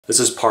This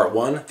is part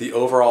one, the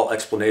overall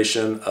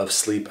explanation of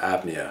sleep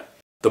apnea.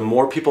 The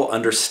more people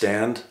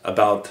understand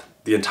about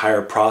the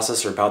entire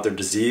process or about their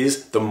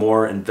disease, the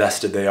more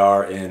invested they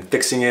are in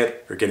fixing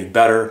it or getting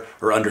better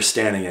or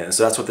understanding it. And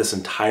so that's what this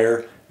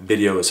entire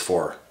video is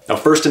for. Now,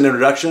 first, an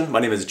introduction. My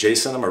name is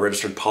Jason. I'm a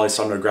registered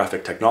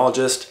polysomnographic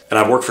technologist, and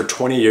I've worked for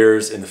 20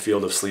 years in the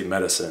field of sleep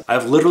medicine.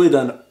 I've literally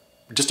done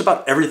just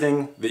about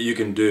everything that you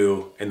can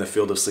do in the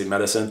field of sleep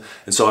medicine,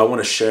 and so I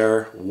want to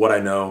share what I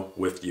know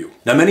with you.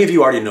 Now, many of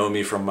you already know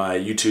me from my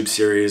YouTube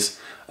series,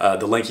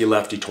 The Lanky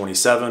Lefty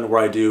 27,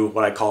 where I do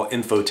what I call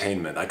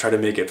infotainment. I try to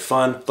make it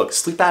fun. Look,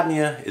 sleep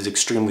apnea is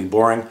extremely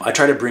boring. I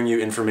try to bring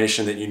you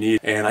information that you need,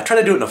 and I try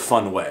to do it in a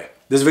fun way.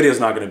 This video is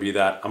not going to be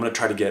that. I'm going to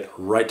try to get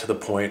right to the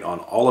point on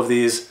all of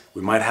these.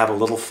 We might have a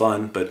little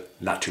fun, but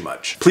not too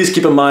much. Please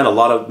keep in mind, a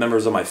lot of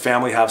members of my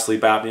family have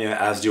sleep apnea,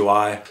 as do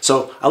I.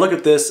 So I look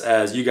at this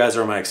as you guys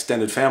are my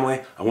extended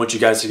family. I want you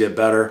guys to get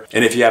better.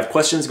 And if you have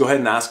questions, go ahead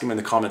and ask them in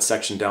the comment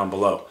section down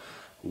below.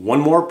 One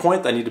more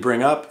point that I need to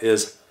bring up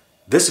is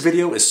this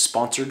video is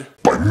sponsored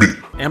by me.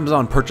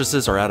 Amazon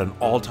purchases are at an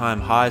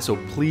all-time high, so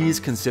please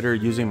consider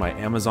using my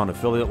Amazon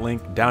affiliate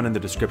link down in the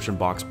description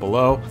box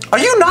below. Are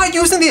you not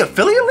using the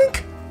affiliate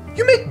link?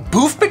 You make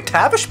Boof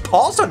McTavish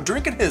pause on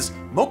drinking his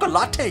mocha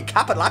latte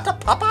capilata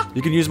papa?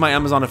 You can use my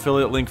Amazon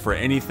affiliate link for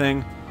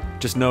anything.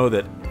 Just know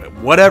that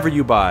whatever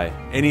you buy,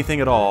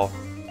 anything at all,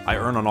 I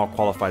earn on all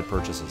qualified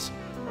purchases.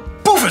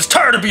 Boof is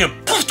tired of being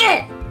poofed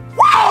out!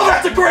 Wow,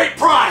 that's a great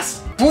price!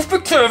 Boof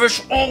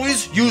McTavish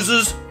always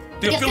uses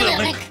the affiliate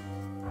link.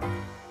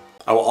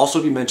 I will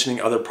also be mentioning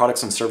other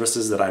products and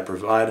services that I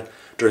provide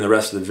during the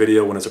rest of the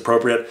video when it's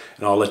appropriate,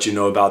 and I'll let you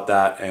know about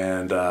that,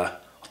 and I'll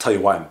tell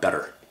you why I'm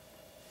better.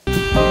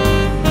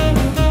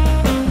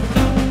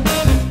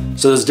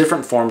 So there's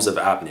different forms of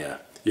apnea.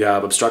 You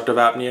have obstructive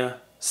apnea,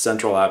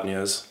 central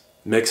apneas,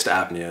 mixed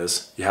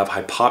apneas, you have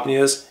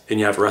hypopneas, and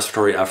you have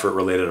respiratory effort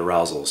related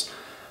arousals.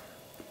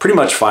 Pretty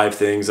much 5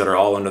 things that are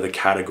all under the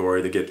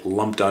category that get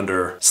lumped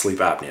under sleep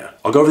apnea.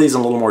 I'll go over these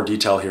in a little more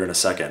detail here in a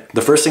second.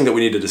 The first thing that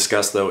we need to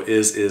discuss though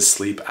is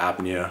sleep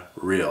apnea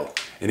real?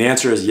 And the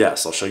answer is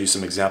yes. I'll show you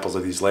some examples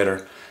of these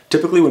later.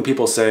 Typically when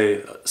people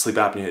say sleep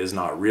apnea is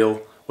not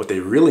real, what they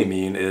really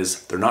mean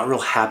is they're not real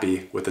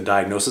happy with the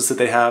diagnosis that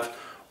they have,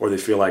 or they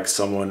feel like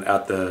someone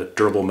at the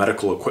durable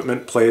medical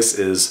equipment place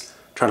is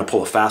trying to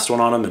pull a fast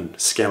one on them and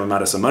scam them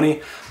out of some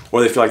money,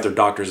 or they feel like their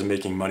doctors are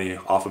making money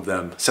off of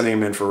them, sending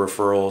them in for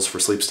referrals for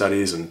sleep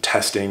studies and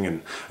testing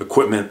and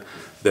equipment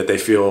that they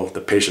feel, the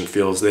patient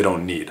feels they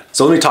don't need.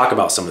 So let me talk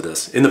about some of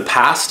this. In the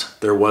past,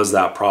 there was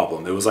that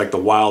problem. It was like the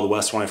Wild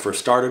West when I first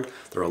started.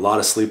 There were a lot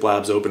of sleep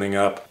labs opening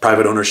up,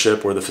 private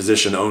ownership where the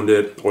physician owned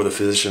it, or the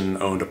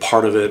physician owned a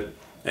part of it.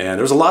 And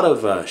there was a lot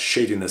of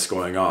shadiness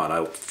going on.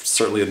 I'll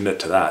certainly admit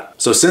to that.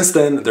 So since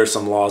then, there's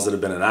some laws that have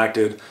been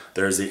enacted.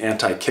 There's the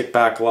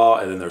anti-kickback law,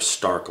 and then there's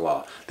Stark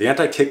law. The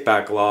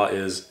anti-kickback law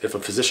is if a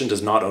physician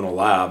does not own a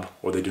lab,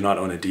 or they do not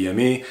own a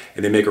DME,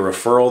 and they make a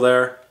referral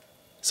there,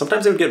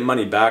 sometimes they would get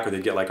money back, or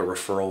they'd get like a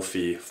referral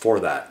fee for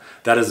that.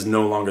 That is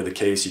no longer the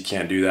case. You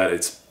can't do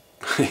that.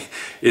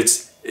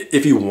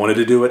 If you wanted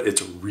to do it,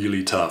 it's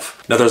really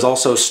tough. Now there's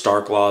also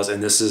Stark laws,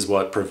 and this is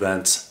what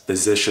prevents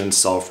physician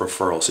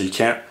self-referral. So you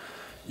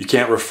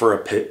can't refer a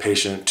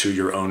patient to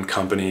your own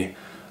company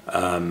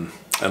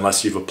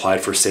unless you've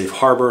applied for safe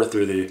harbor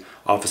through the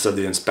Office of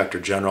the Inspector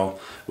General,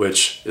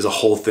 which is a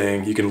whole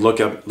thing. You can look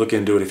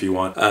into it if you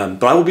want.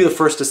 But I will be the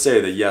first to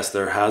say that yes,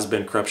 there has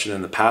been corruption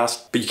in the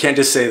past, but you can't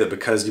just say that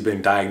because you've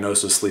been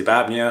diagnosed with sleep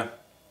apnea,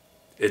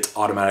 it's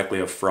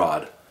automatically a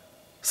fraud.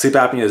 Sleep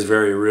apnea is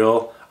very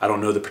real. I don't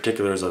know the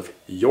particulars of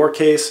your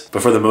case,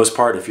 but for the most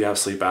part, if you have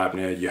sleep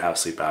apnea, you have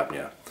sleep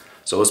apnea.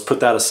 So let's put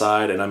that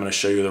aside, and I'm going to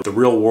show you the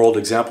real world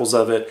examples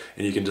of it,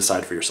 and you can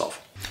decide for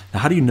yourself.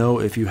 Now, how do you know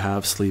if you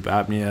have sleep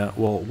apnea?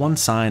 Well, one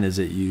sign is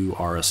that you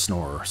are a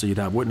snorer. So you'd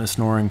have witness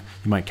snoring.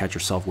 You might catch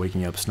yourself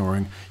waking up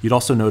snoring. You'd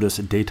also notice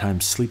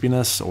daytime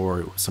sleepiness,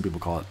 or some people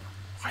call it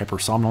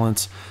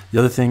hypersomnolence. The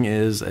other thing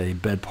is a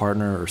bed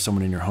partner or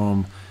someone in your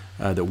home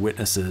that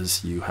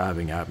witnesses you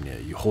having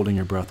apnea, you holding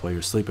your breath while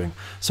you're sleeping.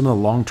 Some of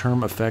the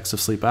long-term effects of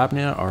sleep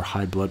apnea are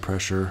high blood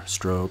pressure,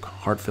 stroke,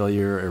 heart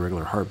failure,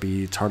 irregular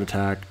heartbeats, heart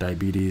attack,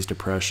 diabetes,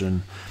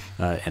 depression,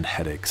 and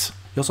headaches.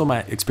 You also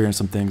might experience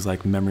some things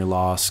like memory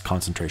loss,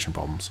 concentration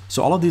problems.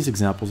 So all of these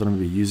examples that I'm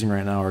going to be using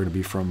right now are going to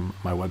be from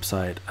my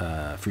website,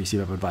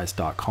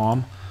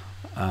 freecpapadvice.com.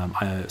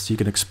 So you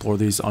can explore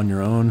these on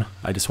your own.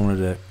 I just wanted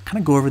to kind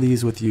of go over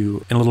these with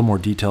you in a little more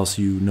detail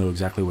so you know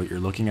exactly what you're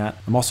looking at.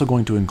 I'm also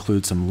going to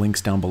include some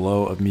links down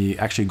below of me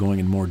actually going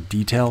in more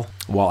detail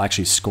while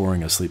actually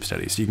scoring a sleep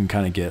study. So you can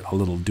kind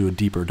of do a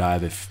deeper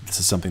dive if this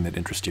is something that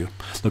interests you.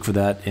 Look for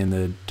that in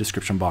the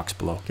description box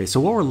below. Okay, so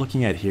what we're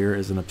looking at here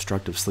is an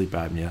obstructive sleep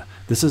apnea.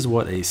 This is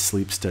what a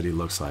sleep study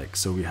looks like.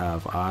 So we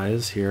have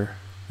eyes here.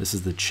 This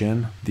is the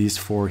chin. These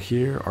 4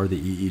 here are the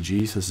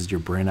EEGs. So this is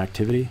your brain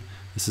activity.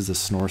 This is a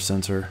snore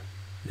sensor.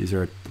 These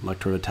are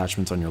electrode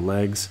attachments on your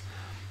legs.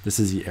 This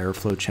is the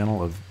airflow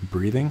channel of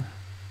breathing.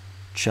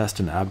 Chest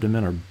and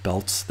abdomen are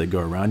belts that go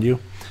around you.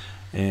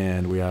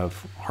 and we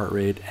have heart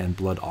rate and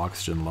blood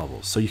oxygen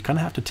levels. So you kind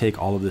of have to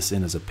take all of this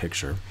in as a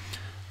picture.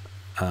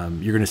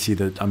 You're going to see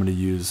that I'm going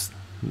to use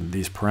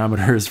these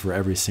parameters for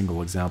every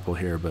single example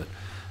here, but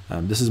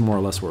this is more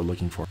or less what we're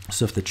looking for.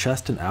 So if the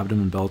chest and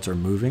abdomen belts are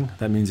moving,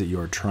 that means that you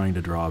are trying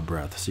to draw a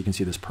breath. So you can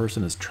see this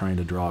person is trying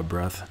to draw a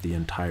breath the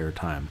entire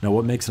time. Now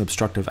what makes an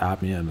obstructive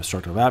apnea an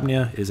obstructive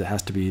apnea is it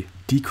has to be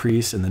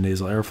decrease in the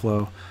nasal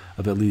airflow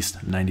of at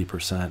least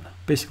 90%.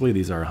 Basically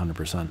these are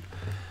 100%.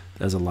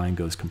 As a line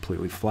goes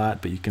completely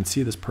flat, but you can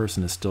see this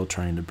person is still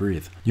trying to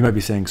breathe. You might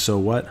be saying, so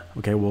what?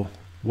 Okay, well,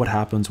 what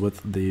happens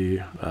with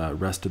the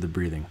rest of the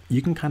breathing?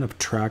 You can kind of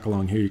track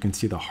along here. You can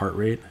see the heart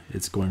rate.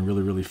 It's going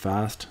really, really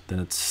fast. Then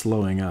it's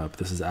slowing up.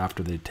 This is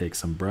after they take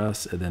some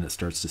breaths, and then it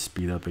starts to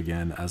speed up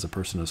again as a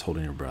person is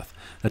holding your breath.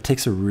 That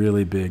takes a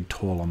really big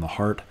toll on the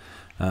heart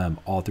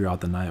all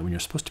throughout the night when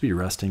you're supposed to be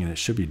resting and it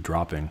should be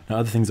dropping. Now,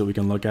 other things that we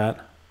can look at,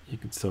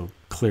 so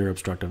clear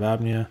obstructive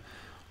apnea,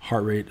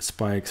 heart rate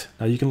spikes.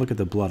 Now you can look at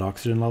the blood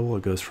oxygen level.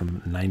 It goes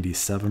from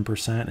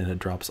 97% and it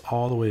drops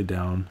all the way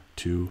down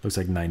to, looks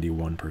like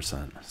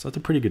 91%. So that's a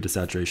pretty good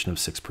desaturation of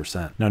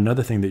 6%. Now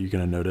another thing that you're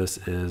going to notice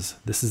is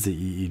this is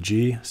the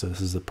EEG. So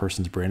this is the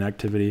person's brain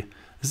activity.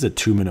 This is a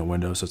 2-minute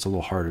window, so it's a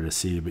little harder to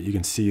see, but you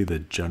can see the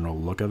general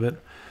look of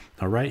it.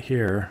 Now right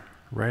here,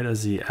 right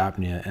as the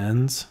apnea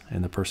ends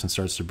and the person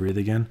starts to breathe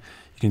again,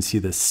 you can see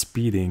the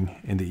speeding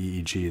in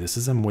the EEG. This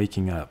is them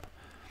waking up.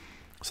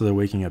 So they're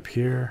waking up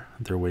here,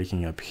 they're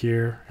waking up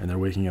here, and they're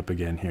waking up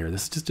again here.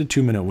 This is just a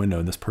 2-minute window,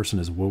 and this person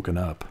is woken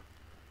up.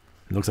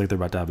 It looks like they're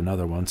about to have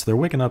another one. So they're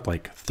waking up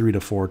like 3 to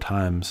 4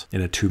 times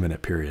in a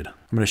 2-minute period.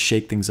 I'm going to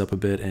shake things up a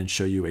bit and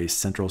show you a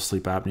central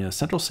sleep apnea.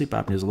 Central sleep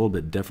apnea is a little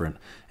bit different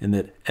in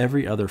that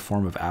every other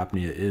form of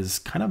apnea is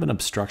kind of an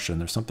obstruction.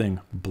 There's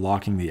something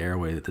blocking the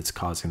airway that's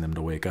causing them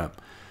to wake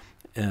up.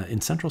 In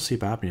central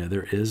sleep apnea,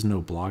 there is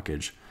no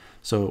blockage.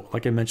 So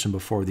like I mentioned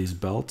before, these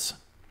belts,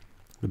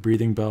 the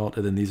breathing belt,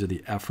 and then these are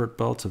the effort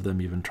belts of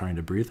them even trying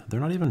to breathe. They're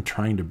not even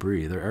trying to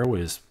breathe. Their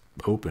airway is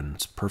open.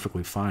 It's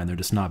perfectly fine. They're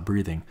just not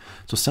breathing.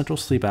 So central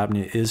sleep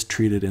apnea is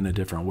treated in a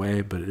different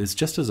way, but it is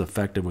just as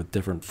effective with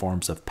different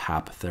forms of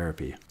PAP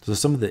therapy. So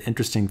some of the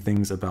interesting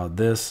things about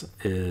this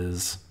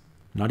is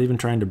not even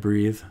trying to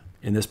breathe.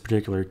 In this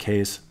particular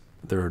case,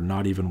 they're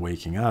not even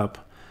waking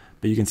up.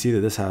 But you can see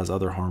that this has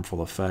other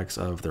harmful effects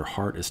of their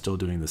heart is still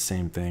doing the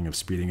same thing of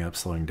speeding up,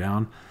 slowing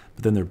down.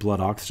 But then their blood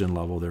oxygen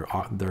level,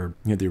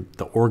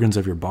 the organs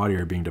of your body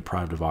are being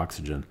deprived of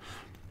oxygen.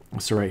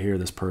 So right here,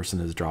 this person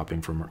is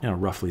dropping from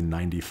roughly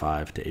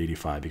 95 to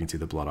 85. You can see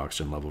the blood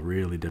oxygen level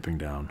really dipping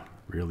down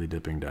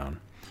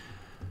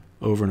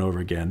over and over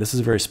again. This is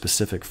a very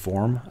specific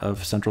form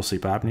of central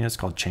sleep apnea. It's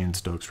called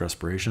Cheyne-Stokes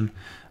respiration.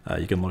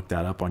 You can look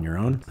that up on your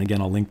own.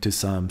 Again, I'll link to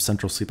some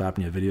central sleep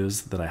apnea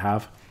videos that I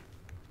have.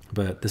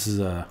 But this is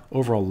an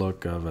overall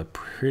look of a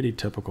pretty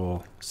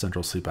typical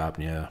central sleep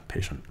apnea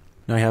patient.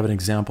 Now I have an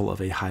example of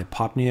a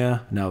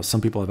hypopnea. Now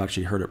some people have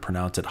actually heard it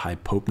pronounced it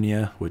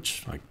hypopnea,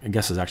 which I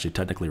guess is actually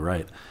technically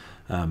right,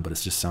 but it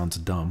just sounds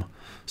dumb.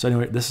 So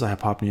anyway, this is a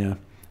hypopnea,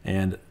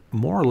 and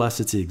more or less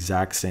it's the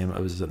exact same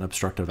as an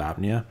obstructive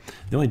apnea.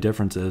 The only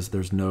difference is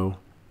there's no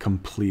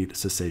complete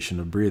cessation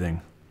of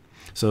breathing.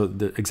 So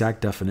the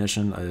exact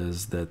definition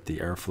is that the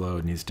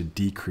airflow needs to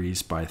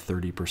decrease by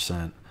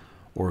 30%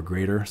 or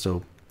greater.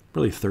 So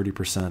really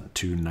 30%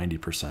 to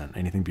 90%.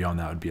 Anything beyond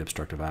that would be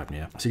obstructive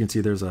apnea. So you can see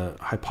there's a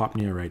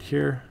hypopnea right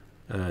here.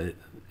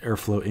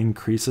 Airflow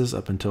increases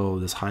up until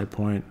this high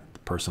point. The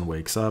person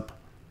wakes up.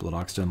 Blood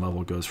oxygen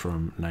level goes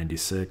from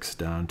 96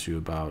 down to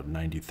about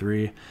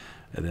 93.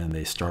 And then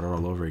they start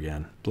all over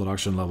again. Blood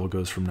oxygen level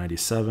goes from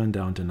 97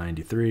 down to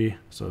 93.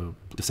 So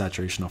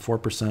desaturation of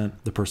 4%.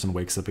 The person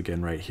wakes up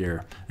again right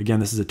here. Again,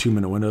 this is a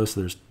 2-minute window.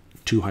 So there's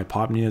 2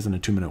 hypopneas in a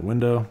 2-minute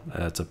window.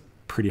 It's a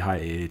pretty high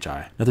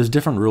AHI. Now there's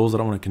different rules. I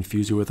don't want to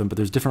confuse you with them, but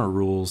there's different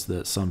rules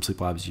that some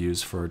sleep labs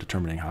use for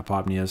determining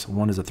hypopneas.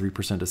 One is a 3%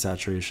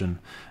 desaturation,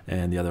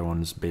 and the other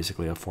one is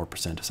basically a 4%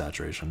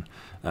 desaturation.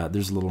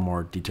 There's a little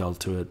more detail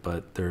to it,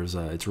 but there's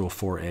it's Rule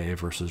 4A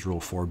versus Rule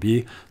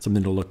 4B,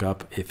 something to look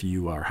up if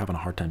you are having a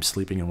hard time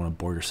sleeping and want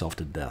to bore yourself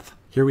to death.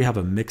 Here we have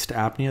a mixed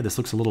apnea. This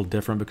looks a little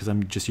different because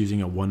I'm just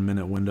using a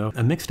 1-minute window.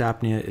 A mixed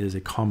apnea is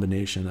a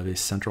combination of a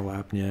central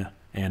apnea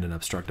and an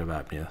obstructive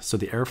apnea. So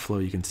the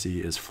airflow you can see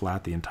is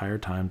flat the entire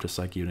time, just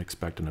like you'd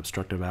expect an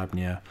obstructive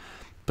apnea.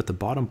 But the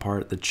bottom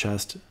part, the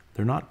chest,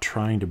 they're not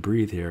trying to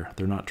breathe here.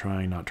 They're not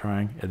trying,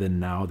 and then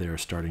now they're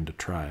starting to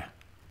try.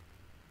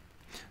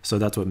 So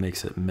that's what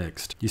makes it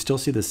mixed. You still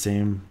see the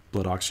same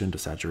blood oxygen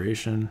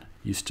desaturation.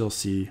 You still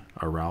see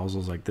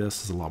arousals like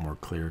this. This is a lot more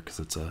clear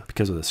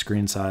because of the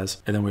screen size.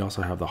 And then we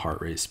also have the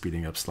heart rate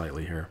speeding up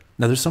slightly here.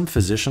 Now there's some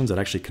physicians that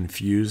actually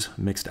confuse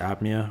mixed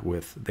apnea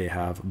with they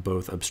have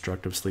both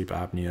obstructive sleep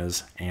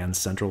apneas and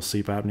central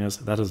sleep apneas.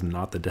 That is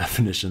not the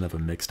definition of a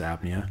mixed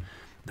apnea.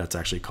 That's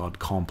actually called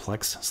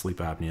complex sleep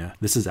apnea.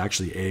 This is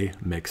actually a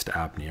mixed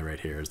apnea right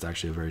here. It's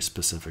actually a very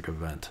specific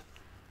event.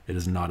 It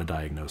is not a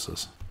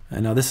diagnosis.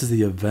 And now this is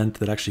the event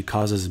that actually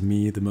causes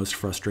me the most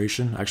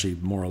frustration, actually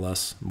more or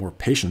less more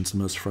patients the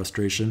most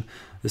frustration.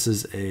 This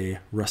is a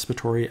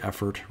respiratory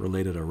effort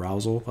related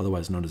arousal,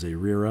 otherwise known as a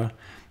RERA,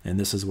 and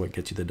this is what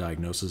gets you the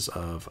diagnosis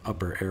of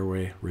upper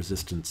airway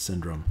resistance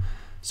syndrome.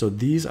 So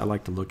these I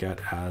like to look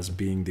at as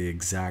being the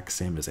exact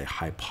same as a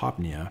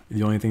hypopnea.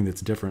 The only thing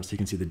that's different, so you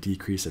can see the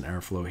decrease in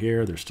airflow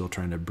here, they're still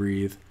trying to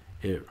breathe.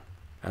 It,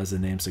 as the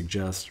name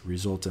suggests,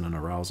 results in an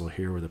arousal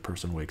here where the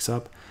person wakes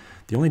up.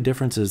 The only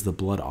difference is the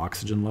blood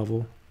oxygen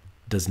level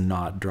does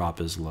not drop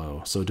as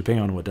low. So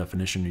depending on what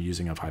definition you're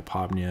using of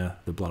hypopnea,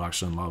 the blood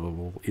oxygen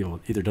level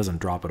either doesn't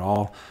drop at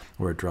all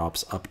or it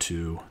drops up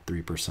to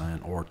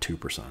 3% or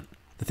 2%.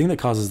 The thing that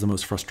causes the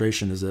most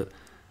frustration is that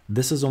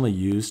this is only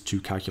used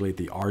to calculate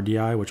the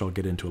RDI, which I'll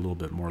get into a little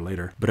bit more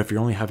later. But if you're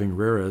only having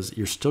RERAs,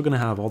 you're still going to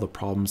have all the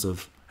problems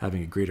of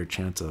having a greater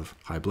chance of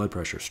high blood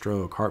pressure,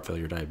 stroke, heart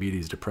failure,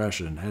 diabetes,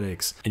 depression,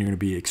 headaches, and you're going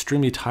to be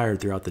extremely tired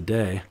throughout the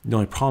day. The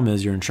only problem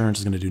is your insurance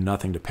is going to do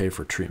nothing to pay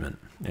for treatment.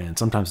 And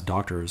sometimes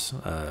doctors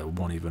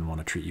won't even want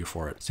to treat you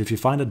for it. So if you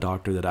find a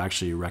doctor that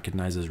actually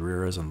recognizes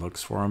RERAs and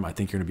looks for them, I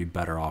think you're going to be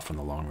better off in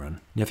the long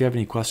run. Now, if you have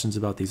any questions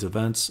about these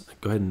events,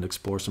 go ahead and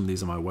explore some of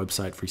these on my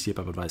website,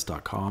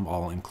 freecpapadvice.com.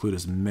 I'll include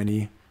as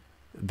many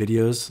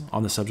videos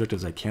on the subject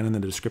as I can in the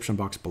description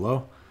box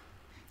below.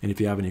 And if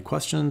you have any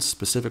questions,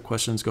 specific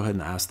questions, go ahead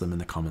and ask them in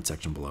the comment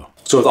section below.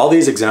 So with all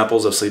these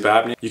examples of sleep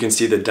apnea, you can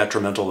see the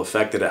detrimental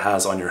effect that it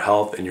has on your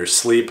health and your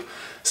sleep.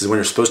 This is when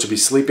you're supposed to be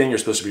sleeping, you're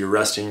supposed to be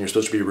resting, you're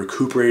supposed to be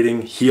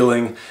recuperating,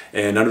 healing,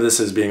 and none of this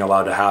is being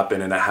allowed to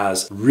happen, and it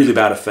has really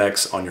bad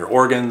effects on your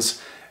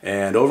organs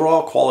and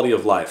overall quality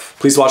of life.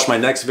 Please watch my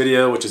next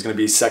video, which is going to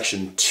be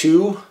section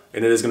 2,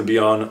 and it is going to be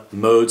on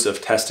modes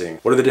of testing.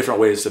 What are the different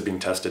ways of being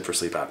tested for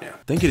sleep apnea?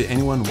 Thank you to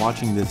anyone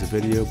watching this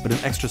video, but an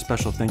extra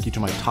special thank you to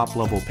my top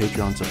level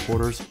Patreon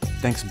supporters.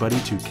 Thanks buddy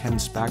to Ken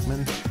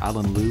Spackman,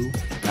 Alan Liu,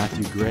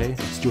 Matthew Gray,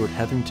 Stuart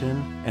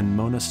Hetherington, and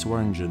Mona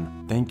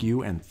Swearingen. Thank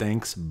you and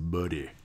thanks buddy.